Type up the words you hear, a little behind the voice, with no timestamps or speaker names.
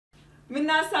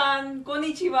Minasan,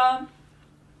 konnichiwa.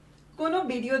 Kono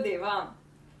video dewa.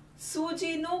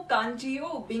 Suji no kanji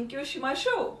o binkyou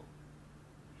shimashou.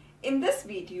 In this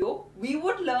video, we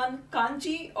would learn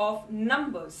kanji of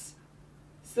numbers.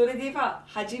 Sore dewa,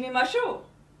 hajimemashou.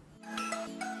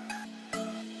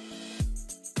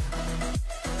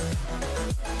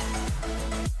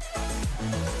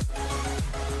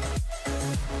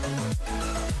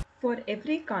 For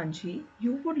every kanji,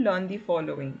 you would learn the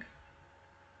following: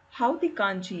 how the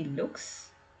kanji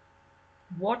looks,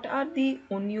 what are the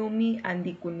onyomi and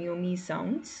the kunyomi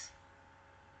sounds,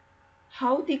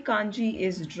 how the kanji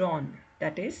is drawn,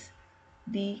 that is,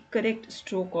 the correct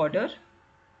stroke order,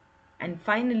 and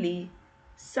finally,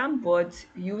 some words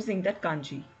using that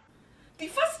kanji. The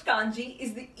first kanji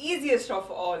is the easiest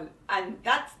of all, and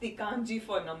that's the kanji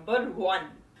for number 1.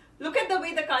 Look at the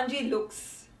way the kanji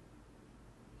looks.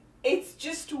 It's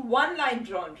just one line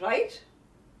drawn, right?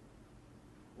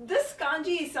 This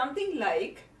kanji is something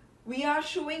like we are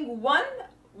showing one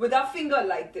with our finger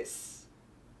like this.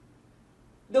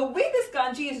 The way this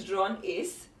kanji is drawn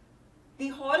is the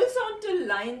horizontal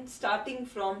line starting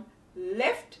from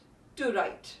left to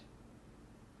right.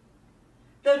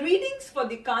 The readings for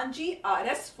the kanji are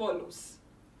as follows.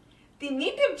 The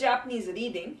native Japanese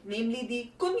reading, namely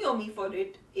the kunyomi for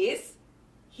it, is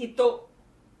hito.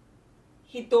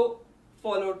 Hito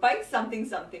followed by something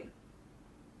something.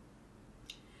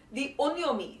 The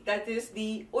onyomi, that is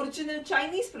the original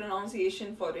Chinese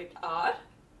pronunciation for it, are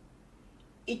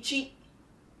ichi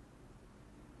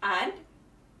and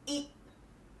I.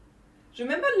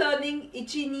 Remember learning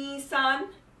ichi ni san?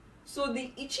 So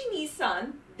the ichi ni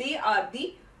san, they are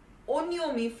the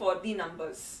onyomi for the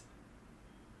numbers.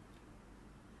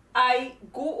 I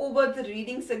go over the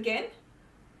readings again.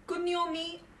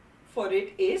 Kunyomi for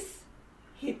it is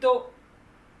hito,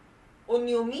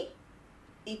 onyomi,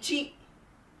 ichi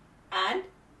and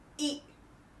I.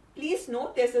 Please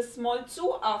note there's a small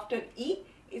tsu after I.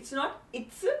 It's not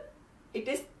itsu, it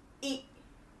is I.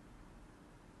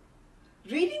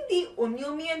 Reading the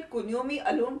onyomi and kunyomi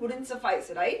alone wouldn't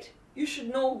suffice, right? You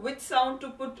should know which sound to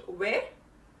put where.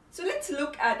 So let's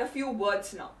look at a few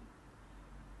words now.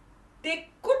 There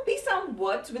could be some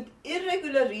words with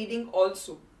irregular reading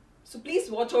also. So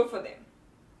please watch out for them.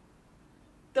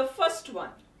 The first one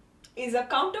is a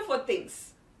counter for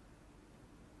things.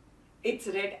 It's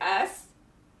read as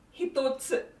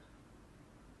hitotsu.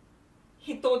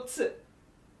 Hitotsu.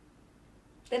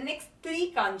 The next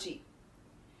 3 kanji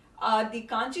are the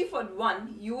kanji for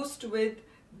 1 used with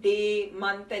day,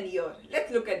 month and year.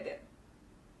 Let's look at them.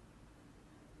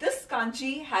 This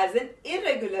kanji has an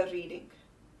irregular reading.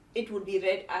 It would be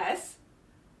read as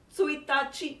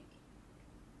suitachi.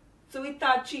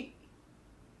 Suitachi.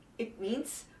 It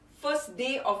means first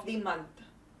day of the month.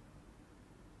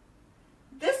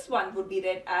 This one would be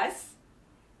read as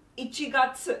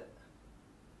ichigatsu.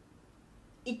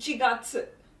 Ichigatsu.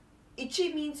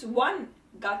 Ichi means 1,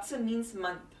 gatsu means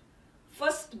month.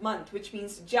 First month, which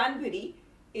means January,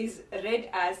 is read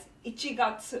as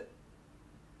ichigatsu.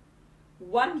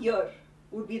 1 year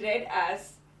would be read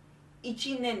as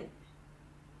ichinen.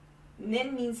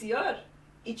 Nen means year,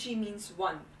 ichi means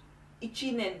 1.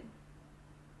 Ichinen.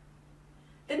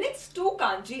 The next 2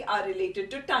 kanji are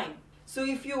related to time. So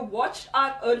if you watched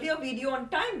our earlier video on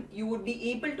time, you would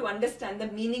be able to understand the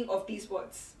meaning of these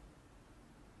words.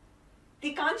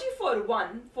 The kanji for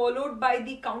 1 followed by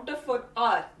the counter for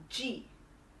R, G.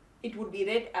 It would be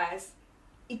read as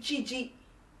ichiji.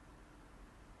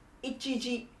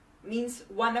 Ichiji means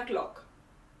 1 o'clock.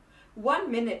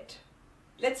 1 minute.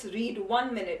 Let's read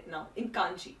 1 minute now in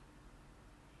kanji.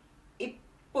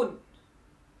 Ippun.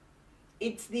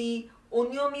 It's the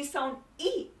onyomi sound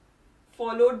I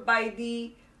followed by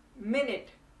the minute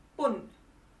pun.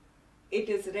 It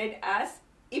is read as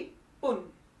ippun.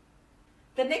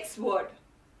 The next word,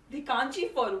 the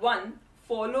kanji for 1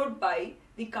 followed by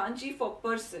the kanji for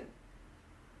person.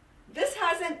 This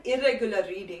has an irregular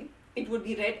reading. It would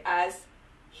be read as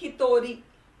hitori.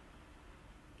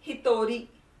 Hitori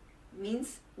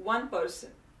means 1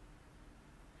 person.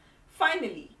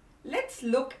 Finally, let's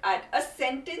look at a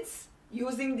sentence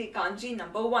using the kanji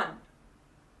number 1.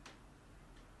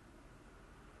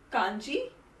 Kanji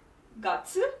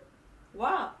gatsu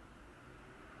wa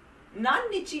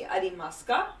nannichi arimasu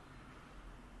ka?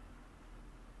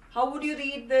 How would you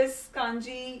read this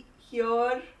kanji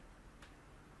here?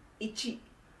 Ichi.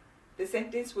 The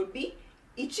sentence would be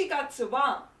ichigatsu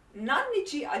wa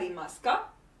nannichi arimasu ka?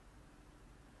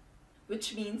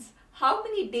 Which means how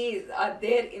many days are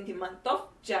there in the month of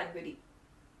January.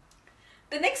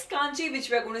 The next kanji which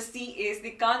we are going to see is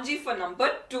the kanji for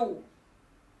number 2.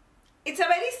 It's a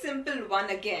very simple one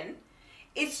again.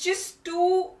 It's just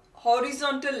two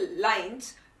horizontal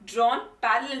lines drawn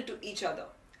parallel to each other.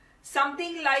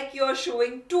 Something like you're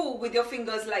showing two with your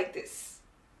fingers like this.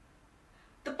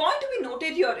 The point to be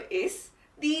noted here is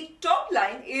the top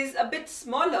line is a bit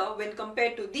smaller when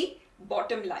compared to the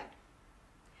bottom line.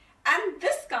 And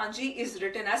this kanji is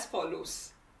written as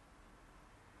follows.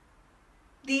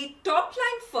 The top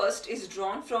line first is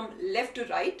drawn from left to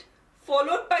right,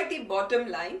 followed by the bottom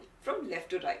line from left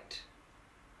to right.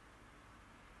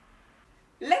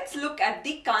 Let's look at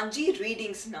the kanji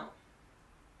readings now.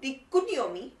 The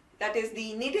kunyomi, that is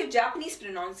the native Japanese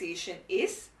pronunciation,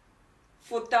 is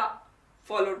futa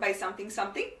followed by something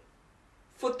something,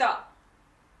 futa.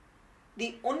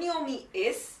 The onyomi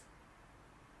is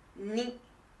ni.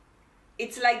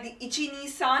 It's like the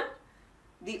ichi-ni-san.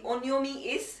 The onyomi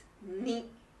is ni.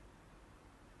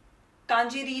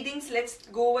 Kanji readings, let's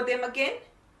go over them again.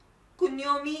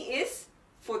 Kunyomi is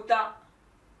futa.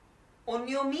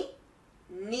 Onyomi,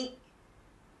 ni.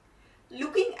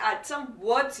 Looking at some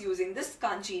words using this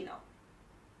kanji now.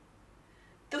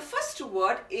 The first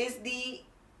word is the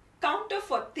counter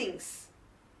for things.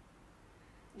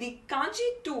 The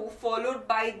kanji 2 followed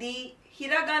by the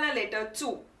hiragana letter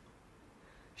 2.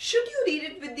 Should you read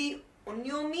it with the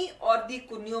onyomi or the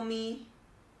kunyomi?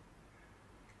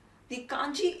 The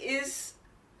kanji is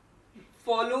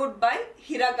followed by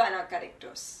hiragana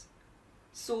characters.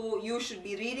 So you should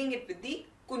be reading it with the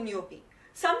kunyomi.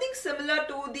 Something similar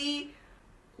to the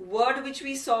word which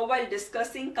we saw while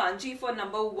discussing kanji for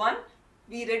number 1.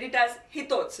 We read it as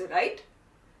hitotsu, right?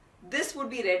 This would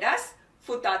be read as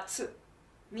futatsu.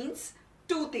 Means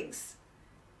two things.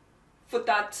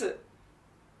 Futatsu.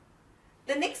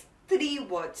 The next 3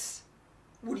 words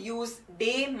would use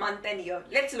day, month and year.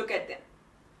 Let's look at them.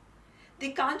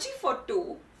 The kanji for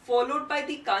 2 followed by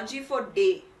the kanji for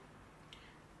day.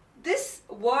 This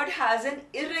word has an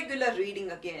irregular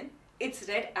reading again. It's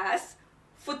read as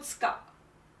futsuka.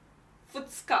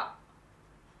 Futsuka.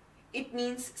 It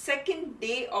means second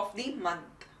day of the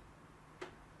month.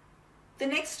 The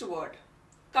next word,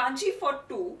 kanji for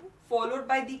 2 followed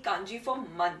by the kanji for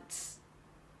months.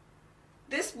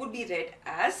 This would be read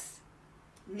as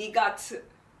nigatsu.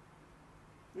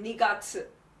 Nigatsu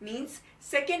means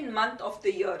second month of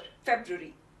the year,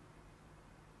 February.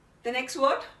 The next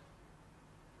word,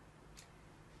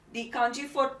 the kanji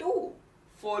for 2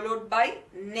 followed by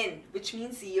nen, which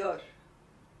means year.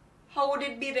 How would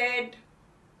it be read?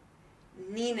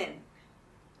 Ninen.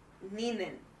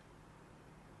 Ninen.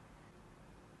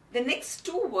 The next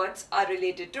 2 words are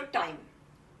related to time.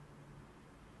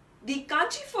 The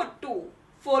kanji for 2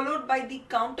 followed by the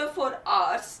counter for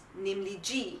hours, namely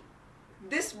ji.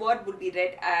 This word would be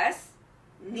read as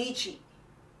niji.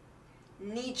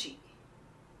 Niji.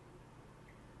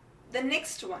 The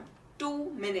next one,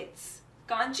 2 minutes.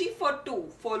 Kanji for 2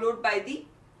 followed by the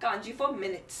kanji for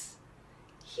minutes.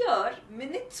 Here,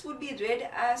 minutes would be read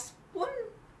as pun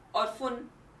or fun.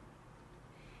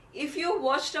 If you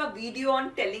watched a video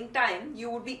on telling time, you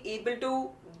would be able to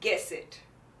guess it.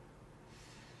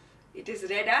 It is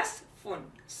read as fun.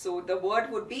 So the word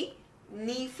would be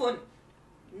ni fun.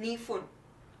 Ni fun.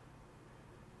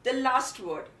 The last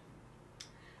word.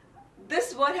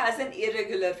 This word has an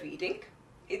irregular reading.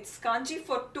 It's kanji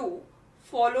for 2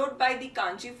 followed by the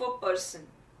kanji for person.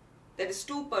 That is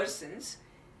 2 persons.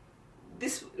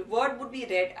 This word would be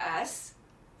read as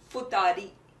futari.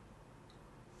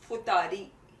 Futari.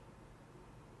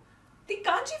 The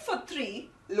kanji for 3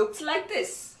 looks like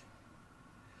this.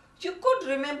 You could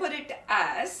remember it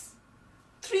as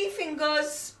 3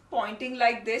 fingers pointing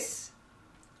like this,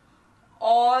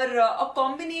 or a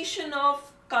combination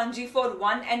of kanji for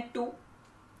 1 and 2.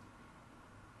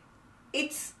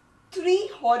 It's 3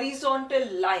 horizontal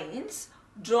lines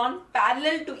drawn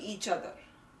parallel to each other.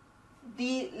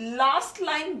 The last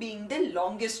line being the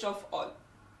longest of all.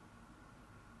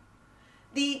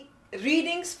 The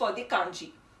readings for the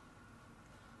kanji.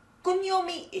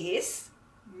 Kunyomi is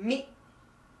mi.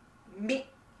 Mi.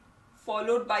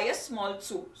 Followed by a small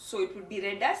tsu. So it would be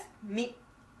read as mi.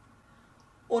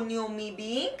 Onyomi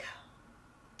being,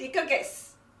 take a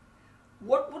guess.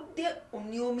 What would the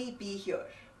onyomi be here?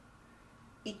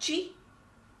 Ichi,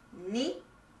 ni.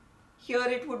 Here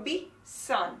it would be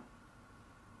san.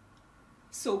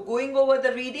 So going over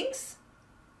the readings,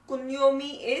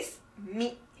 kunyomi is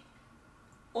mi.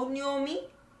 Onyomi,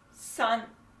 san.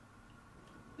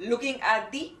 Looking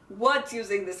at the words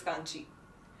using this kanji.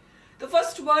 The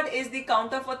first word is the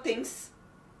counter for things.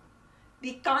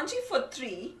 The kanji for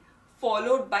 3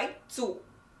 followed by tsu.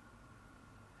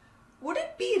 Would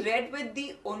it be read with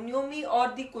the onyomi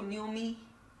or the kunyomi?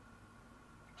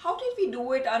 How did we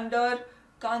do it under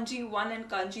kanji 1 and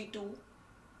kanji 2?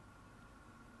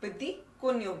 with the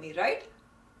kunyomi, right?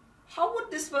 How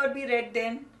would this word be read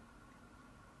then?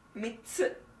 Mitsu.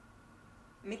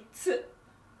 Mitsu.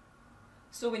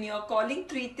 So when you are calling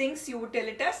three things, you would tell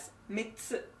it as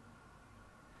mitsu.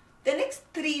 The next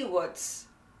three words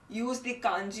use the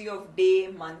kanji of day,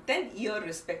 month and year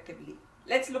respectively.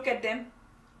 Let's look at them.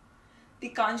 The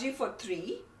kanji for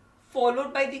 3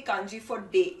 followed by the kanji for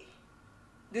day.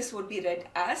 This would be read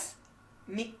as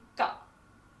mikka.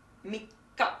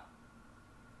 Mikka.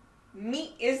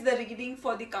 Mi is the reading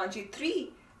for the kanji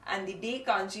 3 and the day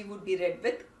kanji would be read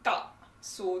with ka.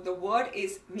 So the word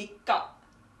is mikka,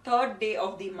 third day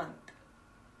of the month.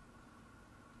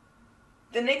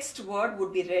 The next word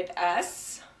would be read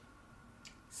as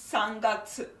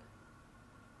sangatsu.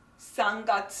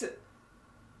 Sangatsu.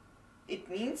 It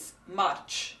means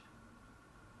March.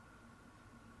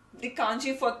 The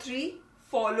kanji for 3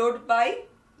 followed by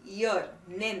year,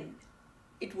 nen.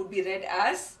 It would be read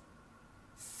as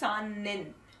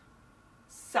sannen.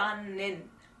 Sannen.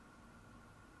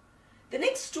 The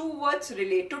next two words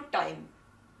relate to time.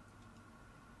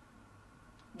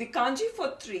 The kanji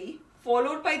for 3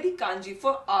 followed by the kanji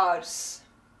for hours.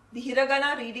 The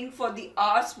hiragana reading for the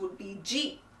hours would be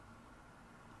ji.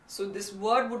 So this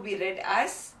word would be read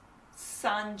as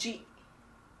sanji.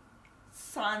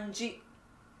 Sanji.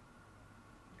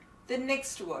 The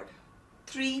next word,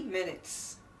 3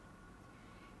 minutes.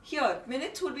 Here,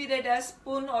 minutes would be read as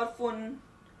pun or fun.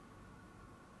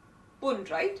 Pun,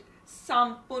 right?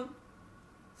 Sampun.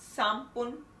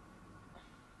 Sampun.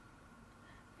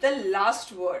 The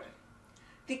last word,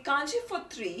 the kanji for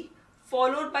 3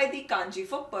 followed by the kanji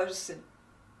for person.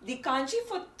 The kanji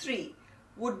for 3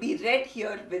 would be read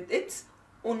here with its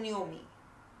onyomi,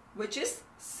 which is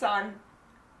san.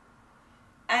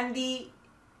 And the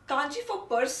kanji for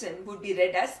person would be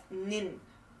read as nin.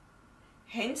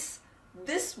 Hence,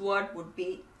 this word would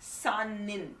be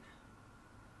sannin.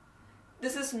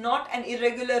 This is not an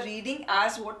irregular reading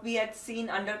as what we had seen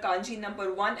under kanji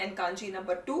number 1 and kanji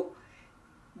number 2.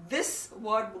 This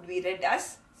word would be read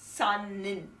as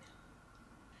sannin.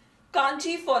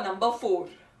 Kanji for number 4.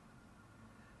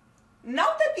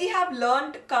 Now that we have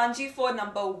learned kanji for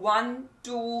number 1,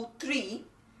 2, 3,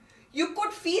 you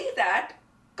could feel that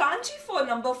kanji for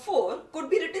number 4 could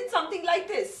be written something like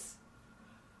this.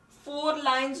 4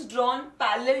 lines drawn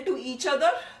parallel to each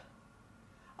other.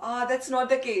 That's not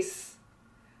the case.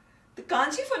 The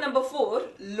kanji for number 4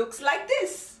 looks like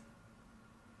this.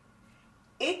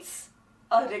 It's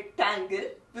a rectangle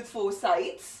with 4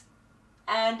 sides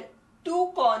and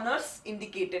 2 corners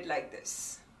indicated like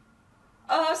this.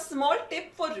 A small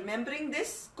tip for remembering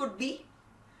this could be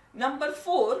number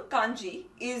 4 kanji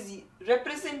is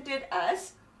represented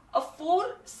as a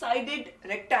 4-sided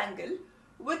rectangle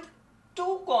with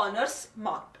 2 corners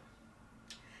marked.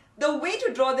 The way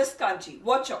to draw this kanji,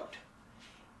 watch out.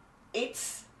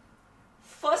 It's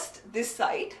first this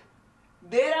side,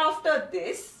 thereafter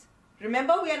this.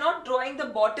 Remember, we are not drawing the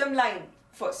bottom line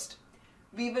first.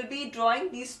 We will be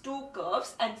drawing these 2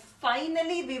 curves and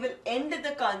finally we will end the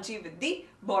kanji with the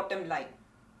bottom line.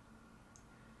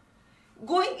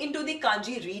 Going into the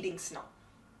kanji readings now.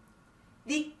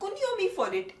 The kunyomi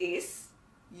for it is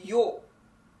yo.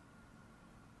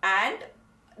 And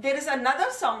there is another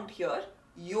sound here,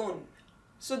 yon.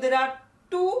 So there are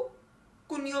 2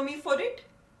 kunyomi for it,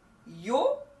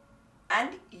 yo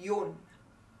and yon.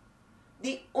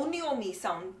 The onyomi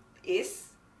sound is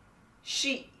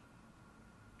shi.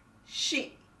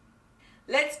 Shi.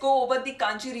 Let's go over the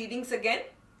kanji readings again.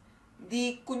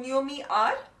 The kunyomi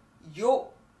are yo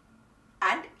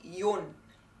and yon.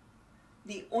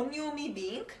 The onyomi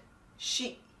being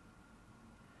shi.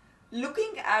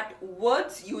 Looking at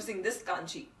words using this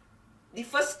kanji. The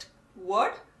first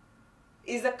word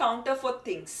is a counter for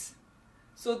things.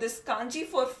 So this kanji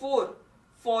for 4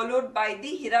 followed by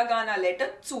the hiragana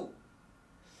letter tsu.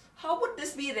 How would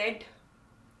this be read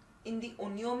in the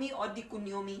onyomi or the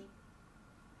kunyomi?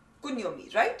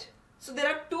 Kunyomi, right? So there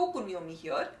are 2 kunyomi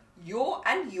here, yo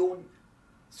and yon.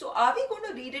 So are we going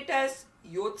to read it as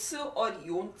yotsu or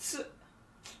yontsu?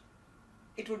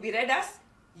 It would be read as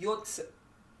yotsu.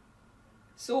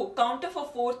 So counter for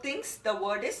 4 things, the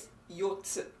word is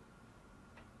yotsu.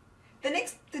 The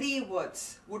next 3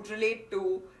 words would relate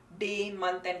to day,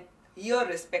 month and year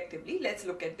respectively. Let's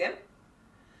look at them.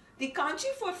 The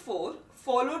kanji for 4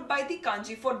 followed by the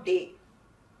kanji for day.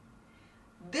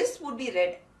 This would be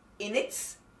read in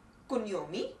its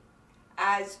kunyomi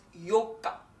as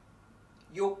yoka.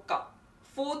 Yoka.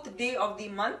 4th day of the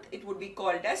month, it would be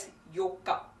called as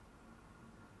yoka.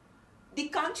 The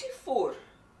kanji 4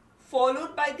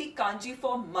 followed by the kanji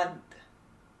for month.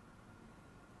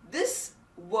 This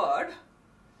word,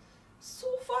 so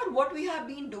far what we have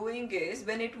been doing is,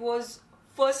 when it was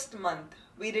first month,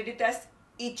 we read it as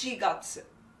Ichigatsu.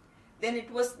 Then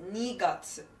it was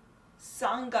Nigatsu,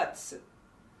 Sangatsu.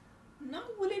 Now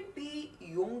will it be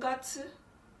Yongatsu?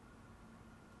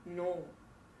 No.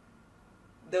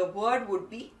 The word would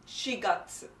be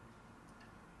Shigatsu.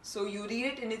 So you read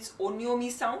it in its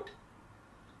onyomi sound,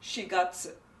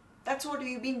 Shigatsu. That's what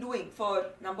we've been doing for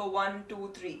number 1,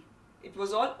 2, 3. It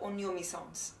was all onyomi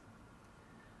sounds.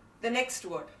 The next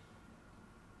word.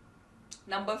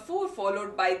 Number 4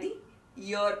 followed by the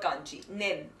year kanji,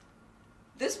 nen.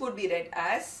 This would be read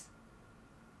as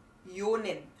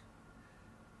yonen.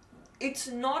 It's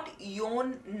not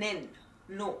yonen.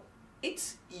 No,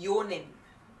 it's yonen.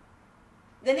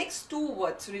 The next 2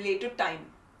 words relate to time.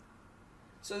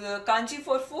 So the kanji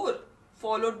for 4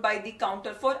 followed by the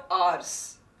counter for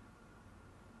hours.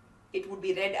 It would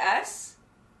be read as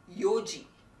yoji.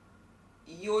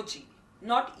 Yoji,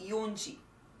 not yonji.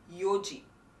 Yoji.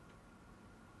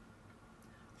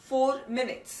 4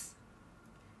 minutes.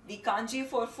 The kanji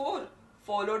for 4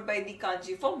 followed by the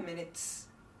kanji for minutes.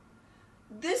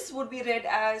 This would be read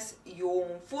as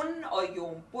yongfun or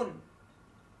yongpun.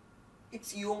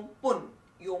 It's yongpun.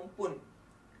 Yongpun.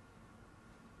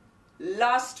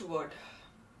 Last word.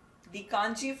 The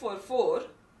kanji for 4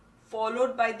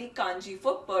 followed by the kanji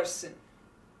for person.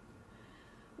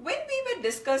 When we were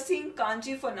discussing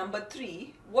kanji for number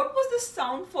 3, what was the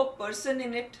sound for person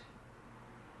in it?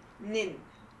 Nin.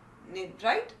 Nin,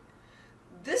 right?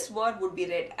 This word would be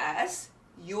read as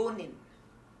yonin.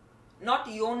 Not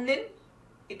yonin,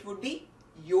 it would be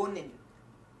yonin.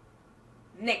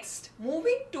 Next,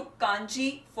 moving to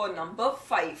kanji for number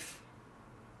 5.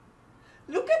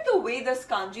 Look at the way this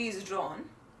kanji is drawn.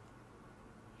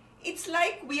 It's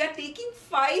like we are taking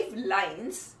 5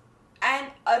 lines and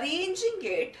arranging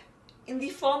it in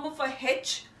the form of a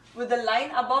H with a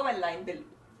line above and line below.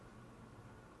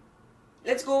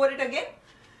 Let's go over it again.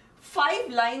 5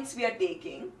 lines we are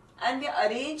taking and we are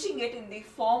arranging it in the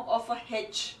form of a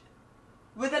H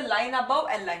with a line above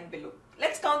and line below.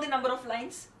 Let's count the number of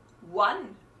lines.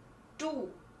 1, 2,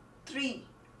 3,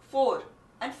 4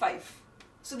 and 5.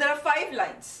 So there are 5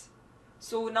 lines.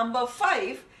 So number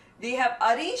 5, they have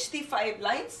arranged the 5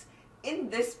 lines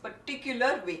in this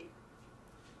particular way.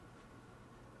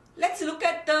 Let's look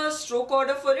at the stroke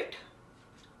order for it.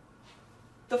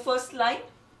 The first line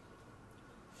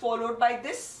followed by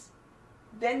this,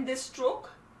 then this stroke,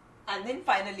 and then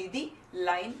finally the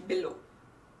line below.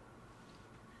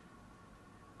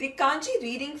 The kanji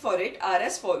reading for it are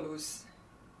as follows.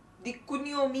 The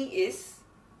kunyomi is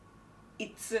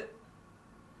itsu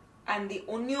and the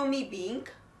onyomi being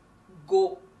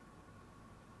go.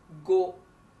 Go.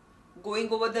 Going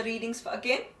over the readings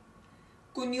again.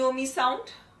 Kunyomi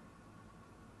sound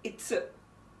itsu.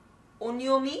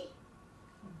 Onyomi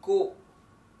go.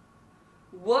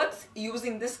 Words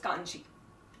using this kanji.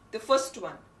 The first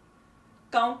one,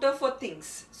 counter for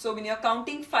things. So when you are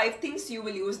counting 5 things, you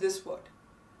will use this word.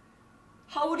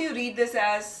 How would you read this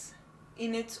as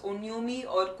in its onyomi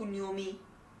or kunyomi?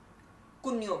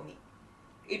 Kunyomi.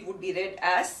 It would be read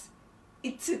as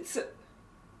itsitsu.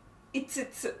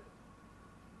 Itsitsu.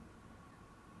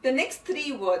 The next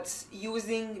 3 words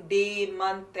using day,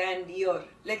 month and year.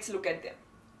 Let's look at them.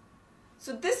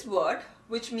 So this word,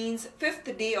 which means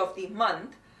 5th day of the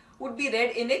month, would be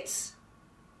read in its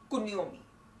kunyomi.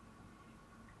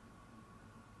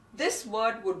 This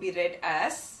word would be read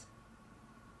as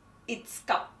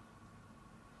itsuka.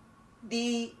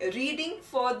 The reading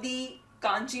for the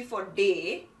kanji for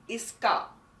day is ka,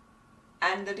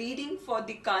 and the reading for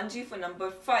the kanji for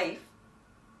number 5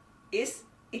 is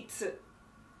itsu.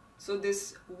 So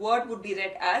this word would be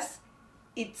read as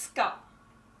itsuka.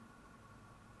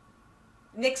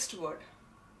 Next word.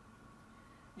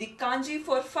 The kanji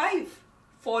for 5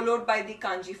 followed by the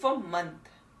kanji for month.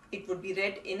 It would be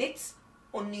read in its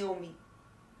onyomi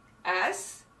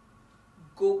as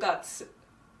gogatsu.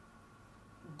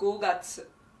 Gogatsu.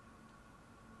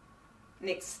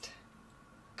 Next.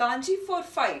 Kanji for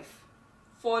 5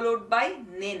 followed by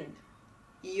nen,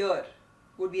 year,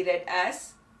 would be read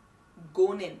as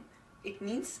gonen. It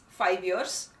means 5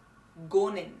 years,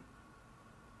 gonen.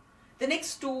 The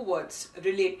next 2 words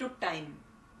relate to time.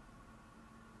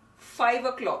 5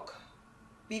 o'clock.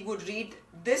 We would read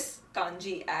this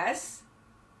kanji as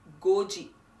goji.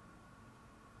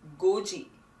 Goji.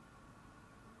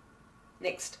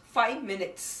 Next, 5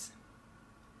 minutes.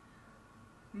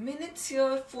 Minutes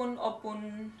here, fun or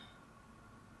pun.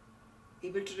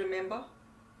 Able to remember?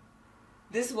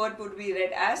 This word would be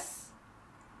read as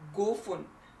gofun.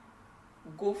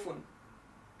 Gofun.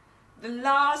 The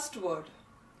last word.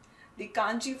 The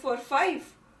kanji for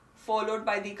 5 followed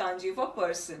by the kanji for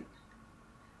person.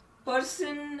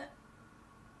 Person,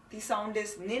 the sound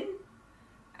is nin,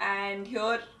 and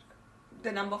here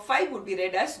the number 5 would be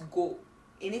read as go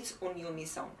in its onyomi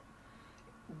sound.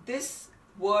 This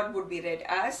word would be read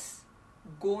as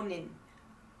gonin.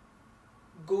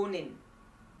 Gonin.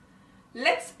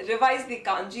 Let's revise the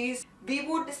kanjis. We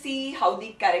would see how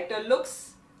the character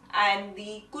looks and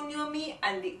the kunyomi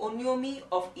and the onyomi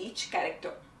of each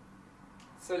character.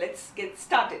 So let's get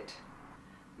started.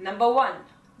 Number 1.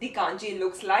 The kanji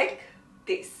looks like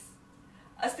this.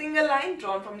 A single line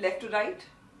drawn from left to right.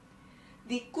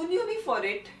 The kunyomi for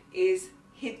it is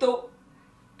hito,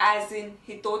 as in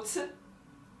hitotsu,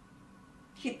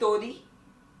 hitori.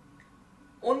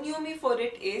 Onyomi for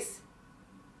it is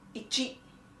ichi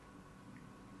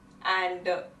and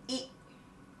I,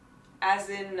 as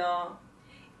in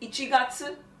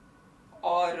ichigatsu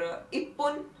or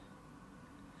ippun.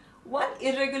 One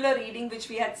irregular reading which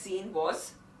we had seen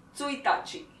was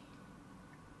tsuitachi.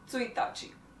 Tsuitachi.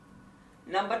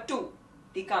 Number 2.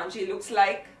 The kanji looks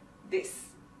like this.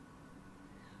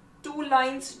 2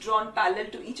 lines drawn parallel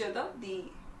to each other, the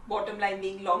bottom line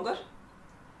being longer.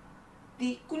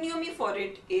 The kunyomi for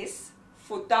it is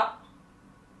futa,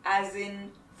 as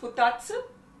in futatsu,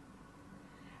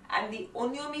 and the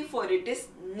onyomi for it is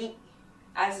ni,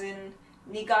 as in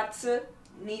nigatsu,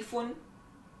 nifun,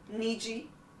 niji.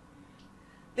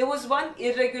 There was one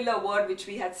irregular word which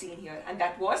we had seen here, and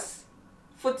that was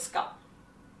futsuka.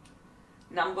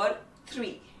 Number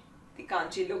 3. The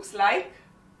kanji looks like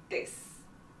this.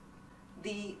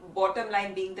 The bottom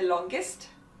line being the longest.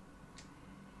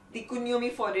 The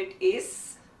kunyomi for it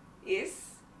is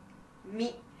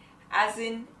mi, as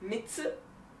in mitsu,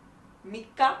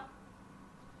 mikka.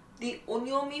 The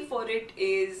onyomi for it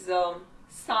is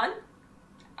san,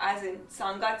 as in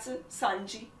sangatsu,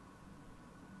 sanji.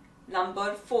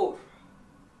 Number 4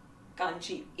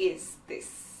 kanji is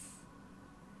this.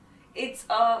 It's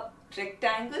a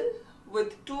rectangle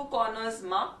with 2 corners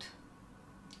marked.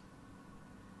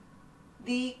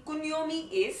 The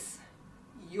kunyomi is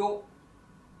yo,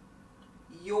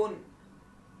 yon,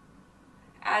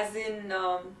 as in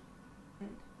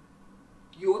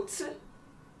yotsu,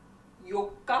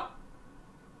 yokka.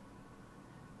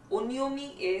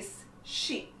 Onyomi is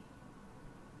shi,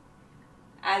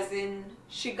 as in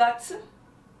shigatsu.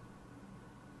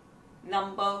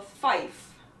 Number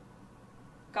 5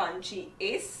 kanji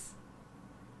is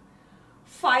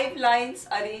 5 lines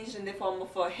arranged in the form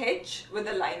of a hedge with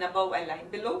a line above and line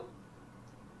below.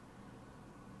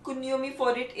 Kunyomi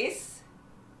for it is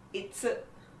itsu,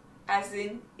 as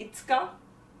in itsuka,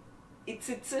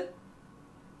 itsutsu.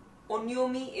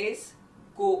 Onyomi is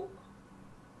go,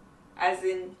 as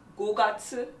in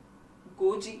gogatsu,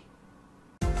 goji.